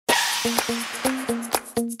Hi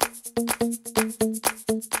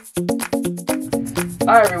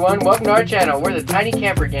everyone, welcome to our channel. We're the Tiny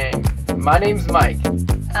Camper Gang. My name's Mike.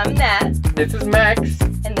 I'm Nat. This is Max.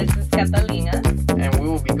 And this is Catalina. And we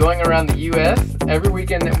will be going around the U.S. every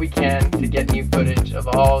weekend that we can to get new footage of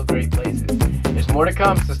all great places. There's more to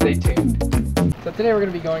come, so stay tuned. So today we're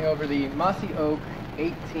going to be going over the Mossy Oak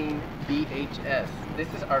 18 BHS.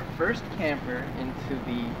 This is our first camper into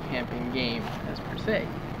the camping game, as per se.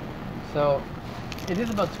 So it is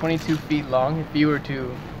about 22 feet long if you were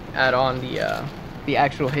to add on the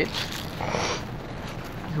actual hitch.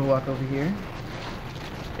 You can walk over here.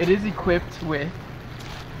 It is equipped with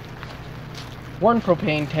one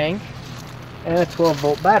propane tank and a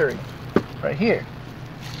 12-volt battery right here.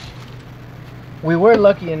 We were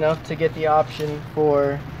lucky enough to get the option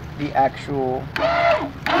for the actual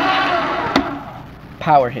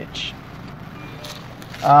power hitch.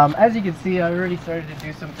 As you can see, I already started to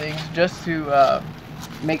do some things just to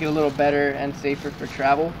make it a little better and safer for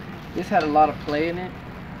travel. This had a lot of play in it,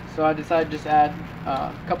 so I decided to just add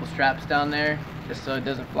a couple straps down there just so it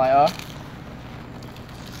doesn't fly off.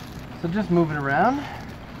 So just moving around,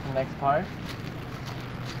 the next part.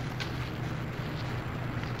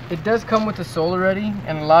 It does come with the solar ready,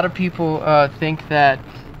 and a lot of people think that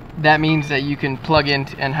means that you can plug in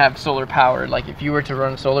and have solar power, like if you were to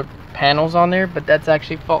run solar panels on there, but that's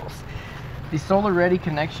actually false. The solar ready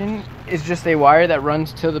connection is just a wire that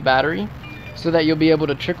runs to the battery so that you'll be able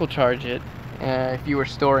to trickle charge it if you were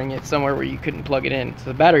storing it somewhere where you couldn't plug it in, so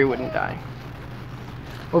the battery wouldn't die.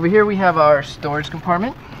 Over here we have our storage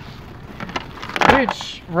compartment,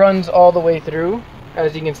 which runs all the way through.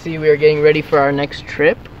 As you can see, we are getting ready for our next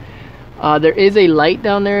trip. There is a light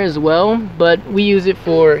down there as well, but we use it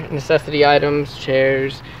for necessity items,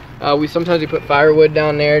 chairs. Sometimes we put firewood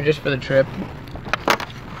down there just for the trip.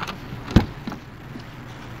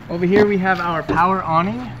 Over here we have our power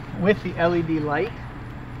awning with the LED light.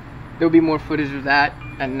 There'll be more footage of that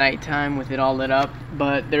at nighttime with it all lit up,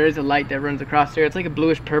 but there is a light that runs across there. It's like a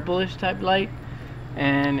bluish purplish type light,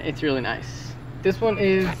 and it's really nice. This one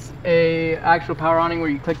is a actual power awning where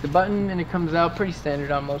you click the button and it comes out, pretty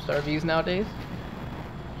standard on most RVs nowadays.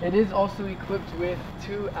 It is also equipped with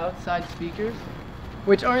 2 outside speakers,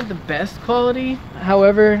 which aren't the best quality.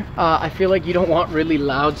 However, I feel like you don't want really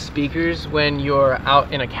loud speakers when you're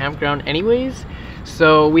out in a campground anyways.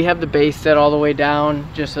 So we have the bass set all the way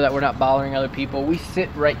down just so that we're not bothering other people. We sit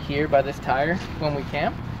right here by this tire when we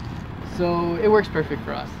camp, so it works perfect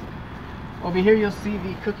for us. Over here you'll see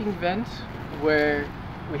the cooking vent where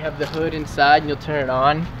we have the hood inside, and you'll turn it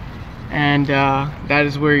on, and that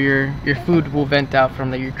is where your food will vent out from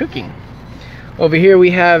that you're cooking. Over here we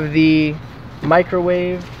have the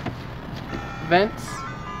microwave vents,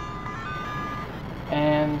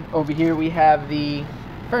 and over here we have the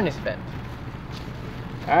furnace vent.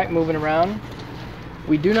 Alright, moving around.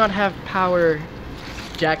 We do not have power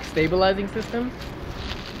jack stabilizing system.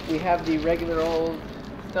 We have the regular old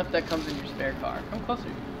stuff that comes in your spare car. Come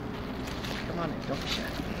closer. Come on in, don't be shy.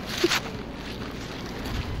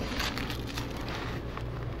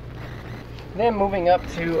 Then moving up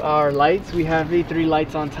to our lights, we have the 3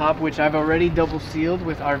 lights on top, which I've already double sealed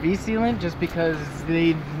with RV sealant just because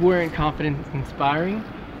they weren't confidence inspiring.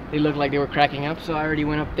 They looked like they were cracking up, so I already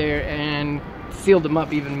went up there and sealed them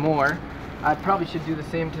up even more. I probably should do the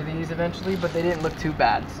same to these eventually, but they didn't look too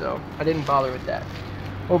bad, so I didn't bother with that.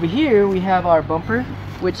 Over here we have our bumper,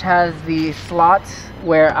 which has the slots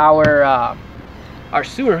where our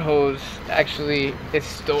sewer hose actually is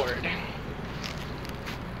stored.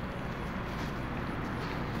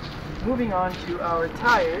 Moving on to our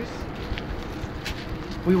tires,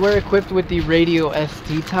 we were equipped with the Radial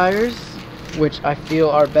ST tires, which I feel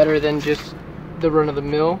are better than just the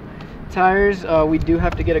run-of-the-mill tires. We do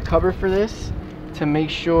have to get a cover for this to make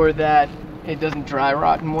sure that it doesn't dry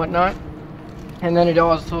rot and whatnot. And then it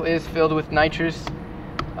also is filled with nitrous,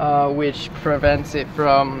 which prevents it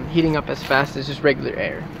from heating up as fast as just regular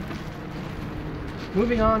air.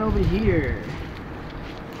 Moving on over here,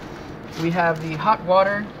 we have the hot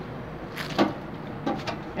water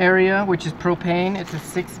area, which is propane. It's a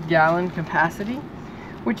 6-gallon capacity,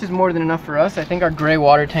 which is more than enough for us. I think our gray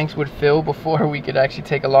water tanks would fill before we could actually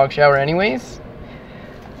take a long shower anyways.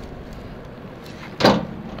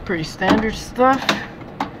 Pretty standard stuff.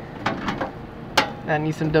 That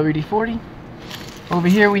needs some WD-40. Over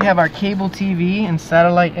here we have our cable TV and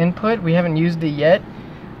satellite input. We haven't used it yet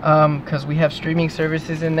because we have streaming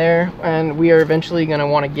services in there, and we are eventually going to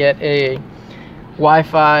want to get a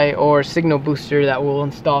Wi-Fi or signal booster that we'll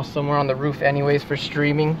install somewhere on the roof anyways for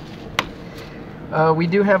streaming. We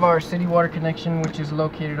do have our city water connection, which is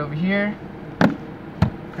located over here.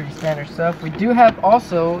 Pretty standard stuff. We do have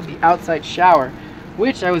also the outside shower,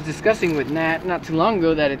 which I was discussing with Nat not too long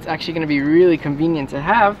ago that it's actually going to be really convenient to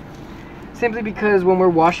have, simply because when we're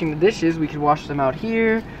washing the dishes, we could wash them out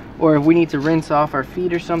here, or if we need to rinse off our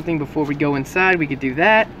feet or something before we go inside, we could do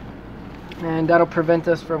that. And that'll prevent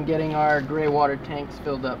us from getting our gray water tanks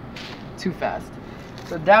filled up too fast.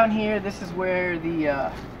 So down here, this is where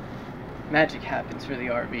the magic happens for the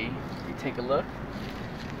RV. You take a look.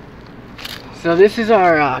 So this is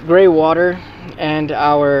our gray water and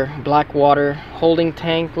our black water holding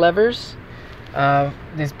tank levers.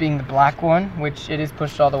 This being the black one, which it is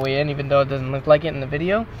pushed all the way in, even though it doesn't look like it in the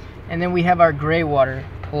video. And then we have our gray water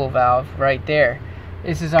pull valve right there.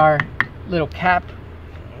 This is our little cap,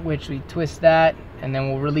 which we twist that, and then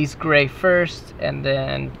we'll release gray first and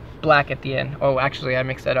then black at the end. Oh, actually I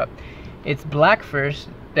mixed that up. It's black first,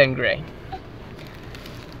 then gray.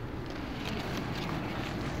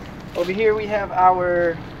 Over here we have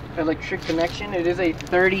our electric connection. It is a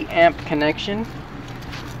 30 amp connection,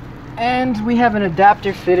 and we have an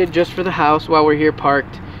adapter fitted just for the house while we're here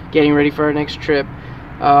parked getting ready for our next trip,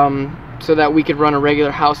 so that we could run a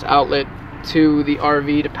regular house outlet to the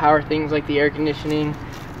RV to power things like the air conditioning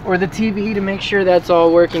or the TV to make sure that's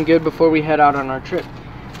all working good before we head out on our trip.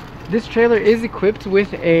 This trailer is equipped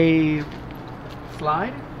with a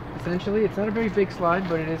slide. Essentially, it's not a very big slide,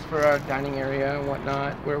 but it is for our dining area and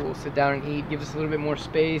whatnot, where we'll sit down and eat. Gives us a little bit more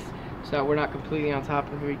space so that we're not completely on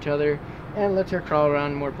top of each other, and lets her crawl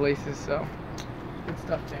around more places. So good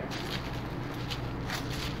stuff there.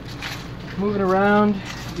 Moving around,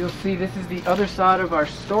 you'll see this is the other side of our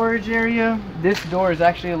storage area. This door is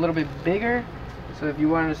actually a little bit bigger, so if you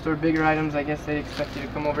wanted to store bigger items, I guess they'd expect you to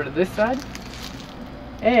come over to this side.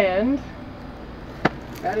 And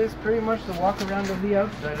that is pretty much the walk around of the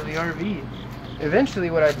outside of the RV.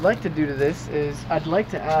 Eventually what I'd like to do to this is I'd like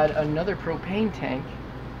to add another propane tank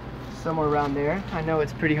somewhere around there. I know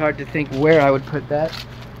it's pretty hard to think where I would put that,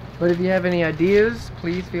 but if you have any ideas,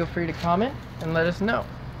 please feel free to comment and let us know.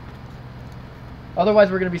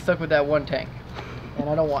 Otherwise we're going to be stuck with that one tank, and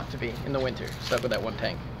I don't want to be in the winter stuck with that one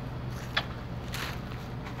tank.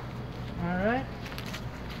 Alright,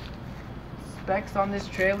 specs on this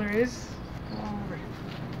trailer is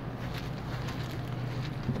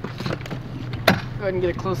go ahead and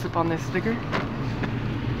get a close-up on this sticker.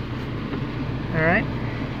 Alright,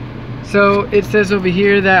 so it says over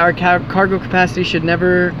here that our cargo capacity should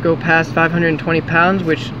never go past 520 pounds,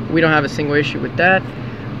 which we don't have a single issue with that.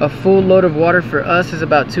 A full load of water for us is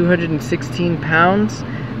about 216 pounds,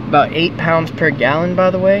 about 8 pounds per gallon,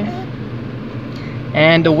 by the way.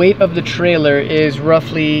 And the weight of the trailer is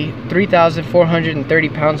roughly 3,430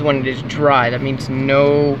 pounds when it is dry. That means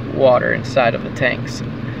no water inside of the tanks.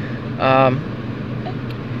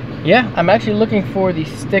 Yeah, I'm actually looking for the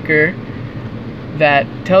sticker that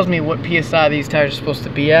tells me what PSI these tires are supposed to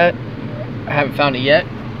be at. I haven't found it yet,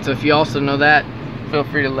 so if you also know that, feel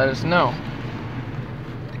free to let us know.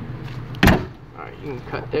 Alright, you can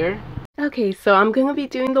cut there. Okay, so I'm going to be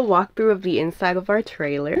doing the walkthrough of the inside of our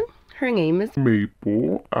trailer. Her name is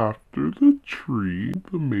Maple, after the tree,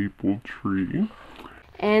 the maple tree.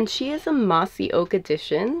 And she is a Mossy Oak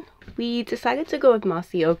edition. We decided to go with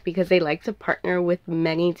Mossy Oak because they like to partner with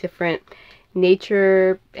many different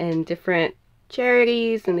nature and different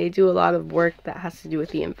charities, and they do a lot of work that has to do with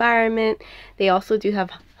the environment. They also do have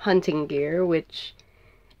hunting gear, which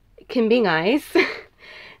can be nice.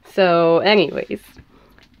 So anyways,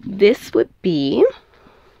 this would be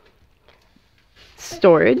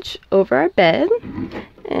storage over our bed,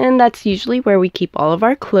 and that's usually where we keep all of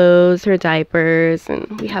our clothes or diapers,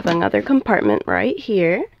 and we have another compartment right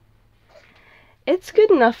here. It's good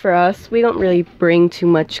enough for us. We don't really bring too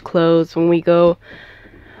much clothes when we go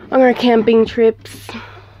on our camping trips.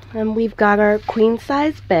 And we've got our queen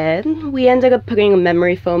size bed. We ended up putting a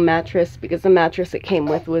memory foam mattress because the mattress it came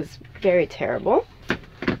with was very terrible.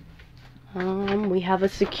 We have a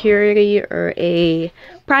security or a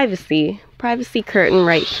privacy curtain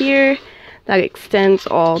right here that extends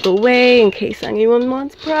all the way in case anyone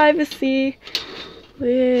wants privacy,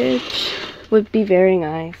 which would be very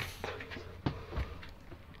nice.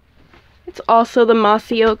 It's also the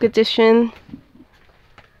Mossy Oak edition.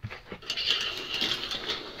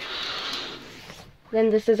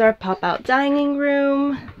 Then this is our pop-out dining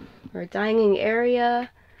room, or dining area,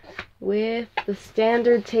 with the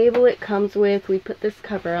standard table it comes with. We put this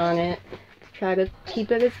cover on it to try to keep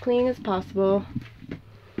it as clean as possible.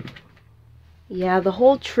 Yeah, the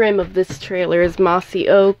whole trim of this trailer is Mossy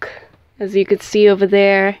Oak, as you could see over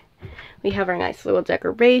there. We have our nice little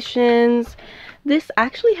decorations. This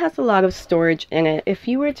actually has a lot of storage in it. If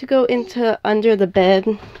you were to go into under the bed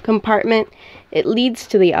compartment, it leads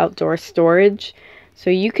to the outdoor storage. So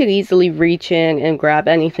you could easily reach in and grab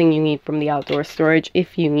anything you need from the outdoor storage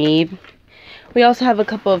if you need. We also have a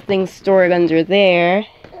couple of things stored under there.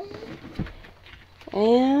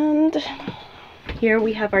 And here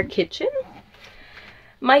we have our kitchen.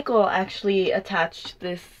 Michael actually attached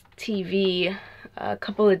this TV a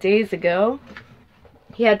couple of days ago.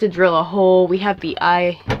 He had to drill a hole. We have the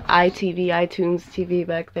iTunes TV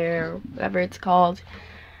back there, or whatever it's called.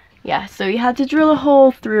 Yeah, so he had to drill a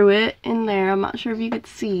hole through it in there. I'm not sure if you could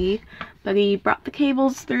see, but he brought the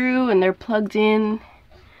cables through and they're plugged in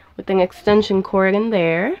with an extension cord in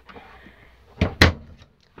there.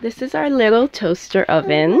 This is our little toaster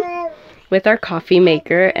oven with our coffee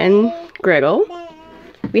maker and griddle.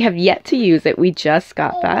 We have yet to use it. We just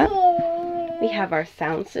got that. We have our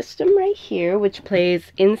sound system right here, which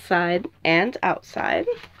plays inside and outside.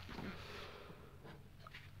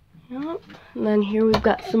 Yep. And then here we've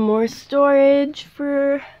got some more storage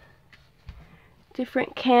for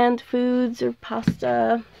different canned foods or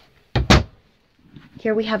pasta.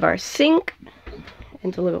 Here we have our sink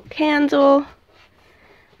and a little candle.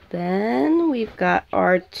 Then we've got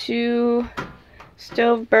our 2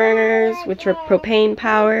 stove burners, which are propane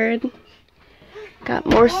powered. Got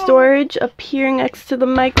more storage up here next to the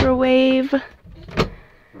microwave.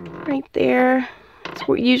 Right there. It's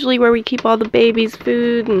usually where we keep all the baby's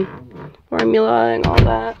food and formula and all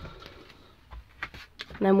that.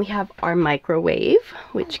 And then we have our microwave,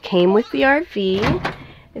 which came with the RV.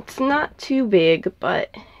 It's not too big,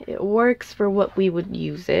 but it works for what we would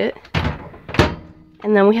use it.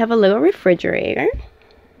 And then we have a little refrigerator,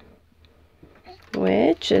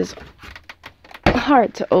 which is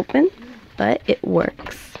hard to open, but it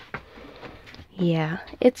works. Yeah,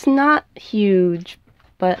 it's not huge,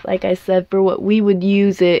 but like I said, for what we would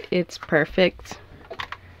use it, it's perfect.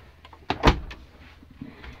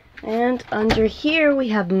 And under here we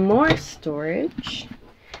have more storage.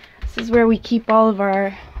 This is where we keep all of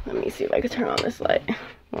our, let me see if I can turn on this light.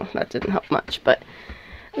 Well, that didn't help much, but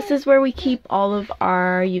this is where we keep all of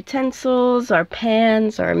our utensils, our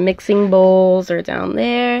pans, our mixing bowls are down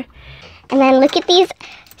there. And then look at these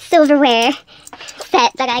silverware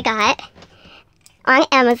sets that I got on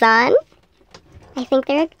Amazon. I think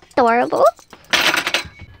they're adorable.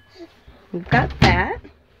 We've got that.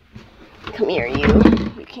 Come here, you.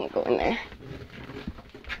 You can't go in there.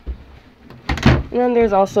 And then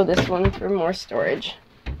there's also this one for more storage.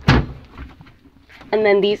 And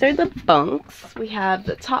then these are the bunks. We have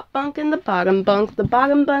the top bunk and the bottom bunk. The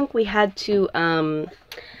bottom bunk, we had to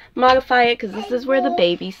modify it because this is where the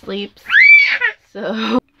baby sleeps.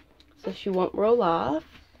 So she won't roll off.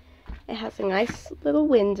 It has a nice little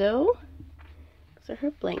window. These are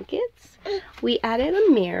her blankets. We added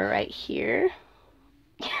a mirror right here.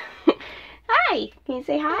 Hi! Can you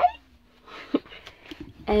say hi?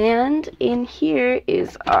 And in here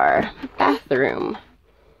is our bathroom,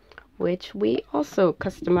 which we also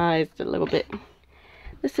customized a little bit.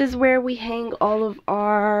 This is where we hang all of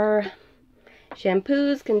our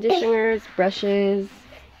shampoos, conditioners, brushes.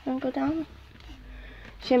 You want to go down?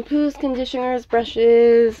 Shampoos, conditioners,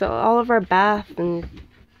 brushes, all of our bath and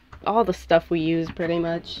all the stuff we use pretty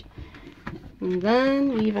much. And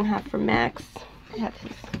then we even have for Max, we have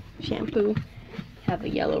his shampoo. Have a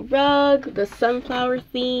yellow rug, the sunflower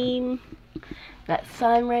theme, that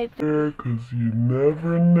sign right there. 'Cause you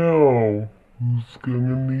never know who's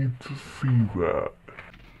gonna need to see that.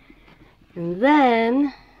 And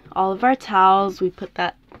then all of our towels, we put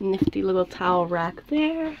that nifty little towel rack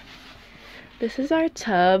there. This is our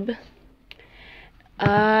tub.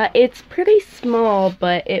 It's pretty small,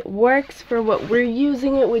 but it works for what we're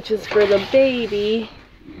using it, which is for the baby,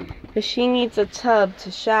 because she needs a tub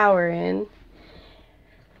to shower in.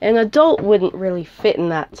 An adult wouldn't really fit in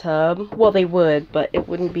that tub. Well, they would, but it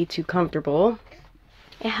wouldn't be too comfortable.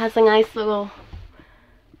 It has a nice little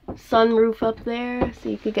sunroof up there, so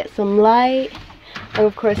you could get some light. And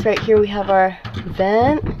of course, right here we have our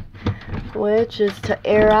vent, which is to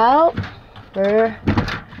air out for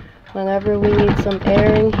whenever we need some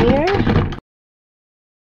air in here.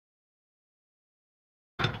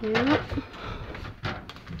 Yep.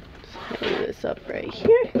 Let's hang this up right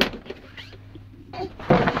here.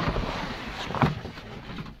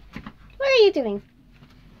 What are you doing?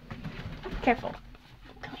 Careful.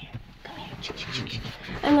 Come here. Come here.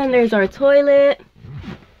 And then there's our toilet,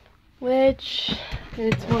 which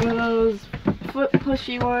it's one of those foot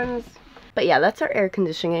pushy ones. But yeah, that's our air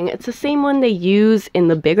conditioning. It's the same one they use in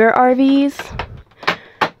the bigger RVs,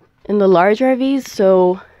 in the large RVs.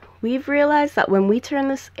 So we've realized that when we turn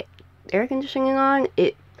this air conditioning on,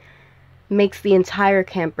 it makes the entire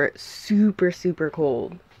camper super, super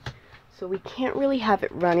cold. so we can't really have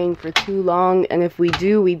it running for too long, and if we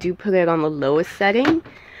do put it on the lowest setting.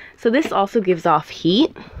 So this also gives off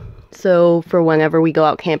heat, so for whenever we go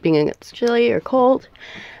out camping and it's chilly or cold,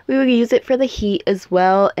 we would use it for the heat as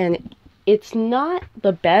well. And it's not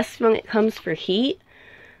the best when it comes for heat,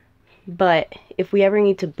 but if we ever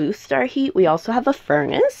need to boost our heat, we also have a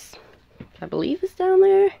furnace, I believe is down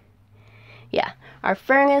there. Yeah, our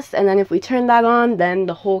furnace, and then if we turn that on, then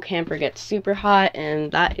the whole camper gets super hot,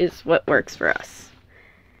 and that is what works for us.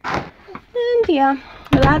 And yeah,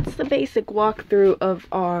 that's the basic walkthrough of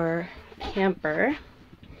our camper.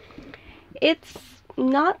 It's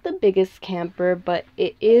not the biggest camper, but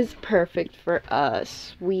it is perfect for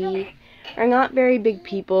us. We are not very big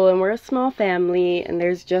people, and we're a small family, and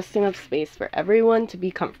there's just enough space for everyone to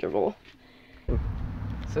be comfortable.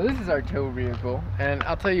 So this is our tow vehicle, and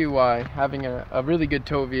I'll tell you why having a really good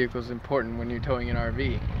tow vehicle is important when you're towing an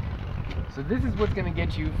RV. So this is what's going to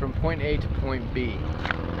get you from point A to point B.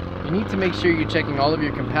 You need to make sure you're checking all of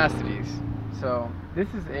your capacities. So this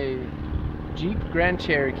is a Jeep Grand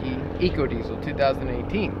Cherokee Eco Diesel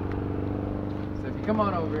 2018. So if you come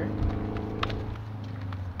on over,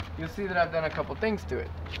 you'll see that I've done a couple things to it.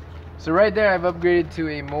 So right there I've upgraded to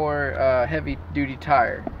a more heavy duty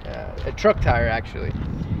tire, a truck tire actually.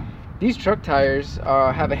 These truck tires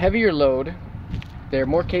have a heavier load, they're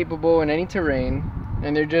more capable in any terrain,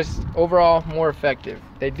 and they're just overall more effective.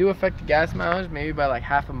 They do affect the gas mileage maybe by like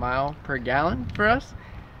half a mile per gallon for us,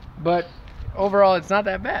 but overall it's not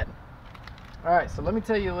that bad. Alright, so let me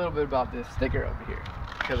tell you a little bit about this sticker over here,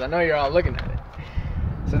 because I know you're all looking at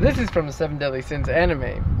it. So this is from the 7 Deadly Sins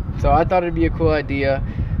anime, so I thought it'd be a cool idea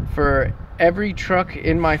for every truck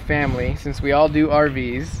in my family, since we all do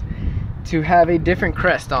RVs, to have a different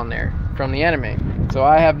crest on there from the anime. So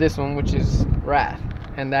I have this one, which is Wrath,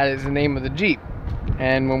 and that is the name of the Jeep.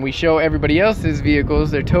 And when we show everybody else's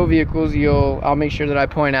vehicles, their tow vehicles, I'll make sure that I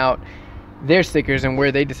point out their stickers and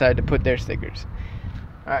where they decided to put their stickers.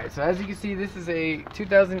 Alright, so as you can see, this is a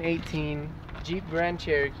 2018 Jeep Grand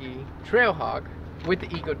Cherokee Trailhawk with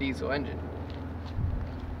the Eco Diesel engine.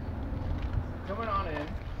 Coming on in,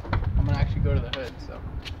 I'm gonna actually go to the hood, so.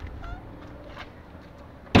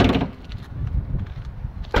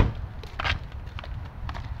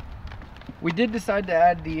 We did decide to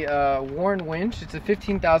add the Warren winch. It's a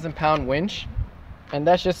 15,000 pound winch, and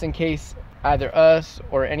that's just in case either us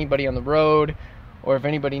or anybody on the road, or if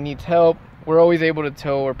anybody needs help, we're always able to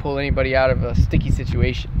tow or pull anybody out of a sticky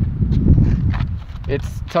situation.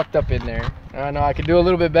 It's tucked up in there. I know I could do a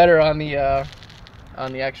little bit better on the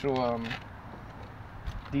actual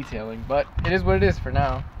detailing, but it is what it is for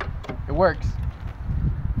now. It works.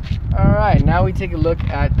 Alright, now we take a look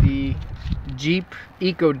at the Jeep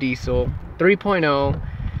Eco Diesel 3.0,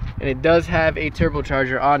 and it does have a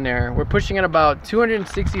turbocharger on there. We're pushing at about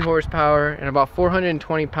 260 horsepower and about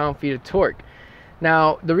 420 pound-feet of torque.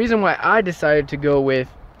 Now, the reason why I decided to go with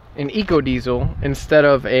an Eco Diesel instead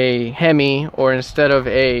of a Hemi or instead of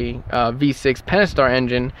a V6 Pentastar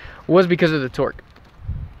engine was because of the torque.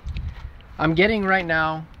 I'm getting right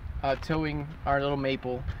now, towing our little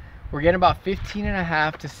Maple, we're getting about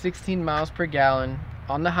 15.5 to 16 miles per gallon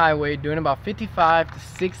on the highway, doing about 55 to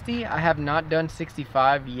 60. I have not done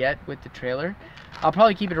 65 yet with the trailer. I'll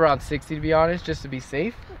probably keep it around 60 to be honest, just to be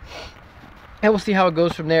safe. And we'll see how it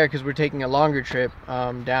goes from there, because we're taking a longer trip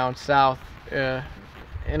down south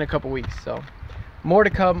in a couple weeks. So more to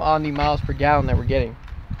come on the miles per gallon that we're getting.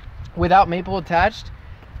 Without Maple attached,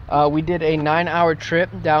 we did a 9-hour trip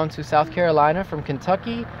down to South Carolina from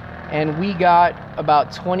Kentucky, and we got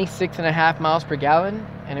about 26.5 miles per gallon,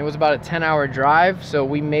 and it was about a 10-hour drive. So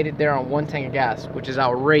we made it there on 1 tank of gas, which is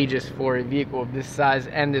outrageous for a vehicle of this size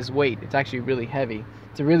and this weight. It's actually really heavy.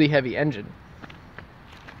 It's a really heavy engine.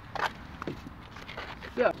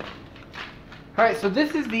 Yeah. Alright, so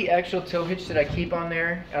this is the actual tow hitch that I keep on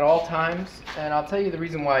there at all times, and I'll tell you the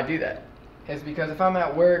reason why I do that. Is because if I'm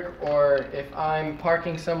at work or if I'm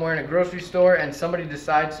parking somewhere in a grocery store and somebody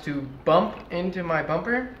decides to bump into my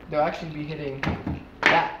bumper, they'll actually be hitting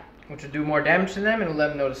that, which will do more damage to them and will let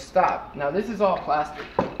them know to stop. Now this is all plastic,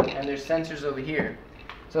 and there's sensors over here.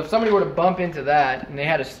 So if somebody were to bump into that and they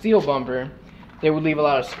had a steel bumper, they would leave a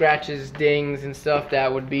lot of scratches, dings, and stuff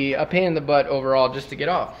that would be a pain in the butt overall just to get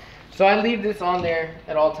off. So I leave this on there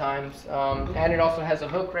at all times, and it also has a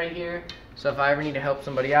hook right here. So if I ever need to help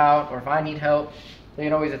somebody out, or if I need help, they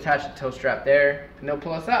can always attach the tow strap there, and they'll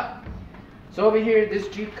pull us out. So over here, this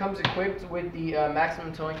Jeep comes equipped with the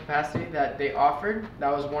maximum towing capacity that they offered.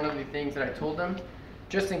 That was one of the things that I told them,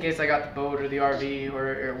 just in case I got the boat or the RV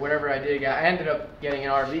or whatever I did. I ended up getting an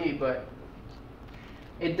RV, but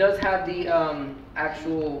It does have the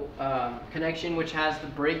actual connection, which has the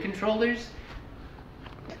brake controllers,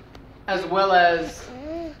 as well as,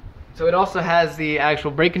 so it also has the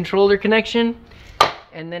actual brake controller connection,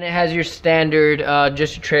 and then it has your standard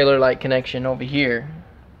just your trailer light connection over here.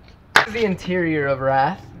 This is the interior of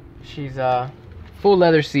Wrath. She's full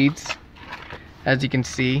leather seats, as you can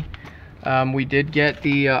see. We did get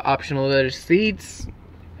the optional leather seats.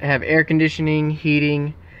 They have air conditioning,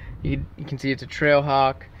 heating. You can see it's a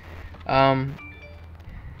Trailhawk. And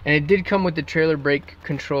it did come with the trailer brake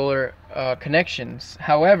controller connections.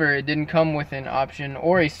 However, it didn't come with an option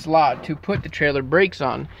or a slot to put the trailer brakes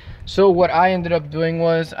on. So what I ended up doing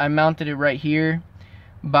was I mounted it right here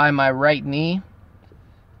by my right knee.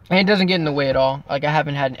 And it doesn't get in the way at all. Like, I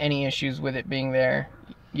haven't had any issues with it being there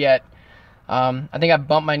yet. I think I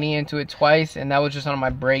bumped my knee into it twice, and that was just on my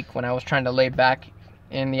brake when I was trying to lay back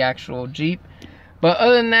in the actual Jeep. But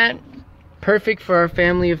other than that, perfect for our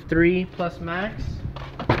family of 3 plus Max.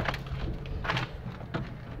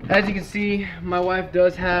 As you can see, my wife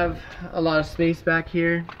does have a lot of space back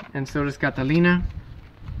here, and so does Catalina.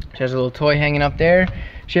 She has a little toy hanging up there.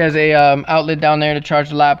 She has a outlet down there to charge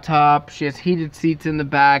the laptop. She has heated seats in the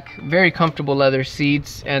back, very comfortable leather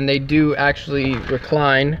seats, and they do actually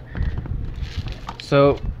recline.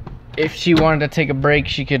 So if she wanted to take a break,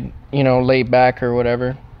 she could, you know, lay back or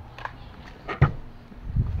whatever.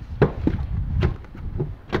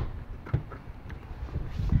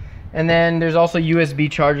 And then there's also USB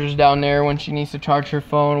chargers down there when she needs to charge her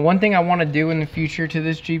phone. One thing I want to do in the future to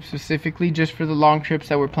this Jeep specifically, just for the long trips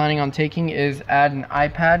that we're planning on taking, is add an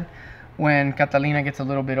iPad when Catalina gets a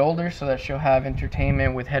little bit older, so that she'll have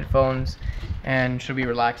entertainment with headphones and she'll be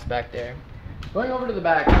relaxed back there. Going over to the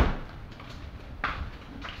back,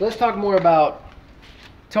 let's talk more about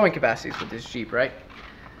towing capacities with this Jeep, right?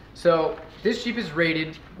 So this Jeep is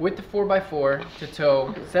rated with the 4x4 to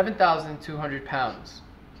tow 7,200 pounds.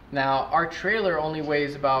 Now, our trailer only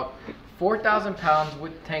weighs about 4,000 pounds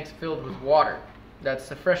with tanks filled with water. That's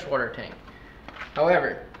the freshwater tank.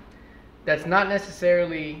 However, that's not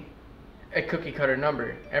necessarily a cookie cutter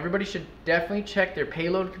number. Everybody should definitely check their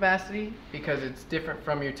payload capacity because it's different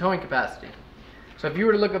from your towing capacity. So if you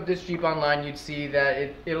were to look up this Jeep online, you'd see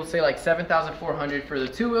that it'll say like 7,400 for the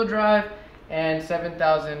 2-wheel drive and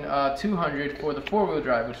 7,200 for the 4-wheel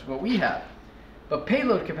drive, which is what we have. But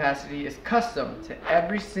payload capacity is custom to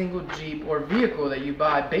every single Jeep or vehicle that you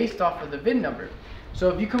buy based off of the VIN number. So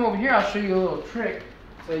if you come over here, I'll show you a little trick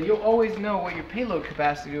so you'll always know what your payload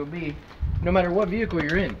capacity will be no matter what vehicle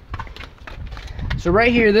you're in. So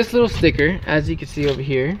right here, this little sticker, as you can see over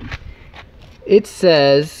here, it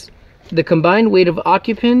says the combined weight of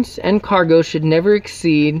occupants and cargo should never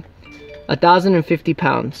exceed 1,050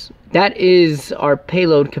 pounds. That is our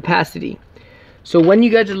payload capacity. So when you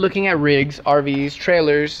guys are looking at rigs, RVs,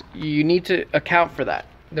 trailers, you need to account for that.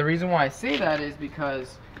 The reason why I say that is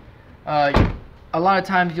because a lot of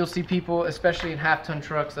times you'll see people, especially in half-ton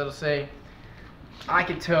trucks, that'll say, I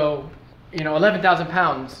could tow, 11,000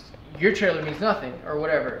 pounds. Your trailer means nothing, or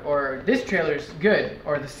whatever. Or this trailer's good.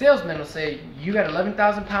 Or the salesman will say, you got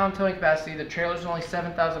 11,000 pound towing capacity, the trailer's only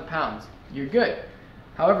 7,000 pounds. You're good.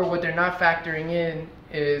 However, what they're not factoring in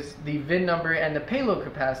is the VIN number and the payload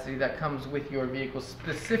capacity that comes with your vehicle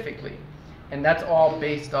specifically. And that's all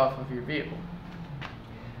based off of your vehicle.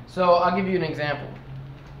 So I'll give you an example.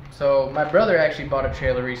 So my brother actually bought a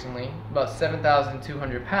trailer recently, about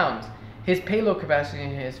 7,200 pounds. His payload capacity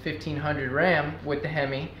in his 1500 Ram with the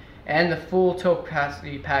Hemi and the full tow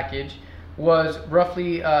capacity package was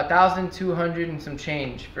roughly 1,200 and some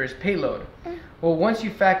change for his payload. Well, once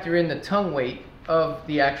you factor in the tongue weight of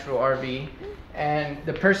the actual RV and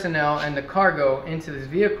the personnel and the cargo into this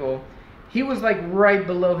vehicle, he was like right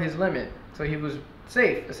below his limit. So he was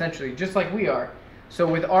safe, essentially, just like we are. So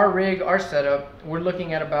with our rig, our setup, we're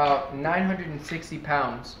looking at about 960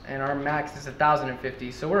 pounds and our max is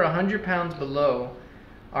 1,050. So we're 100 pounds below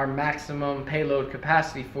our maximum payload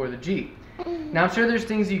capacity for the Jeep. Now I'm sure there's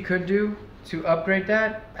things you could do to upgrade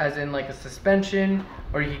that, as in like a suspension,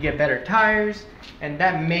 or you could get better tires, and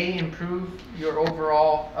that may improve your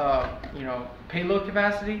overall payload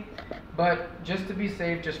capacity. But just to be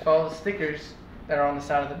safe, just follow the stickers that are on the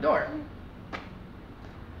side of the door.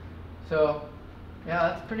 So yeah,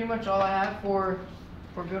 that's pretty much all I have for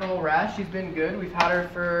good old Rash. She's been good. We've had her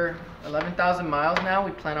for 11,000 miles now.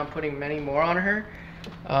 We plan on putting many more on her.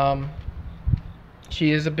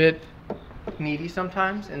 She is a bit needy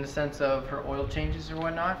sometimes in the sense of her oil changes or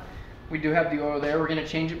whatnot. We do have the oil there. We're going to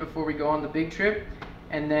change it before we go on the big trip.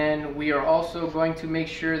 And then we are also going to make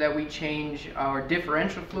sure that we change our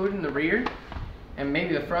differential fluid in the rear. And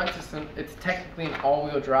maybe the front system, it's technically an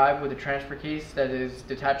all-wheel drive with a transfer case that is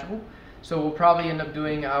detachable. So we'll probably end up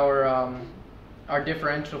doing our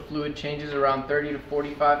differential fluid changes around 30 to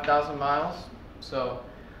 45,000 miles. So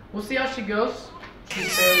we'll see how she goes.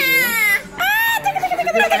 She's fairly new. And she's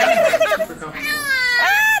a good animal. Super comfortable.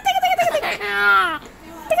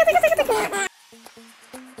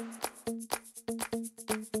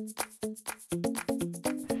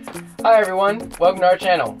 Hi everyone, welcome to our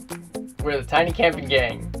channel. We're the Tiny Camping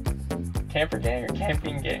Gang. Camper gang or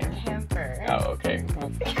camping gang? Camper. Oh, okay.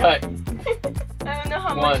 Cut. I don't know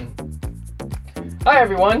how One. Hi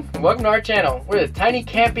everyone, welcome to our channel. We're the Tiny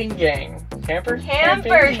Camping Gang. Camper?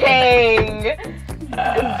 Camper Camping? gang.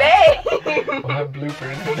 Babe. We'll have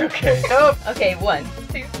bloopers. It's okay. Oh. Okay, 1,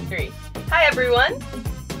 2, 3. Hi everyone.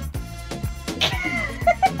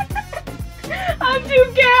 I'm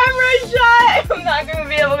too camera shy. I'm not gonna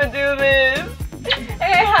be able to do this. And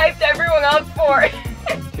I hyped everyone up for it.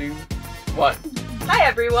 2, 1. Hi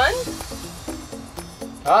everyone.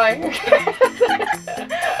 Hi.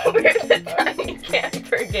 We're the Tiny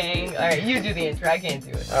Camper Gang. Alright, you do the intro. I can't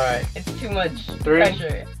do it. Alright. It's too much 3,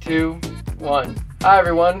 pressure. 2, 1. Hi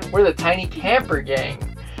everyone, we're the Tiny Camper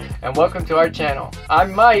Gang. And welcome to our channel.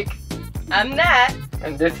 I'm Mike. I'm Nat.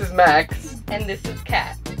 And this is Max. And this is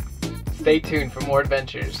Kat. Stay tuned for more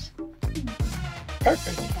adventures.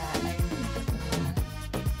 Perfect.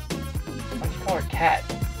 Why'd you call her Cat?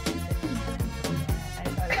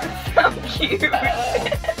 So cute.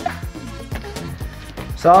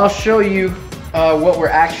 So I'll show you what we're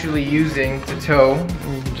actually using to tow.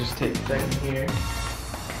 You can just take a second here.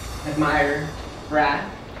 Admire Rat.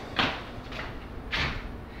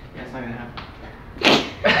 Yeah, it's not gonna happen.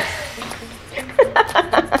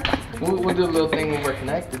 We'll do a little thing when we're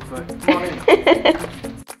connected, but come on in.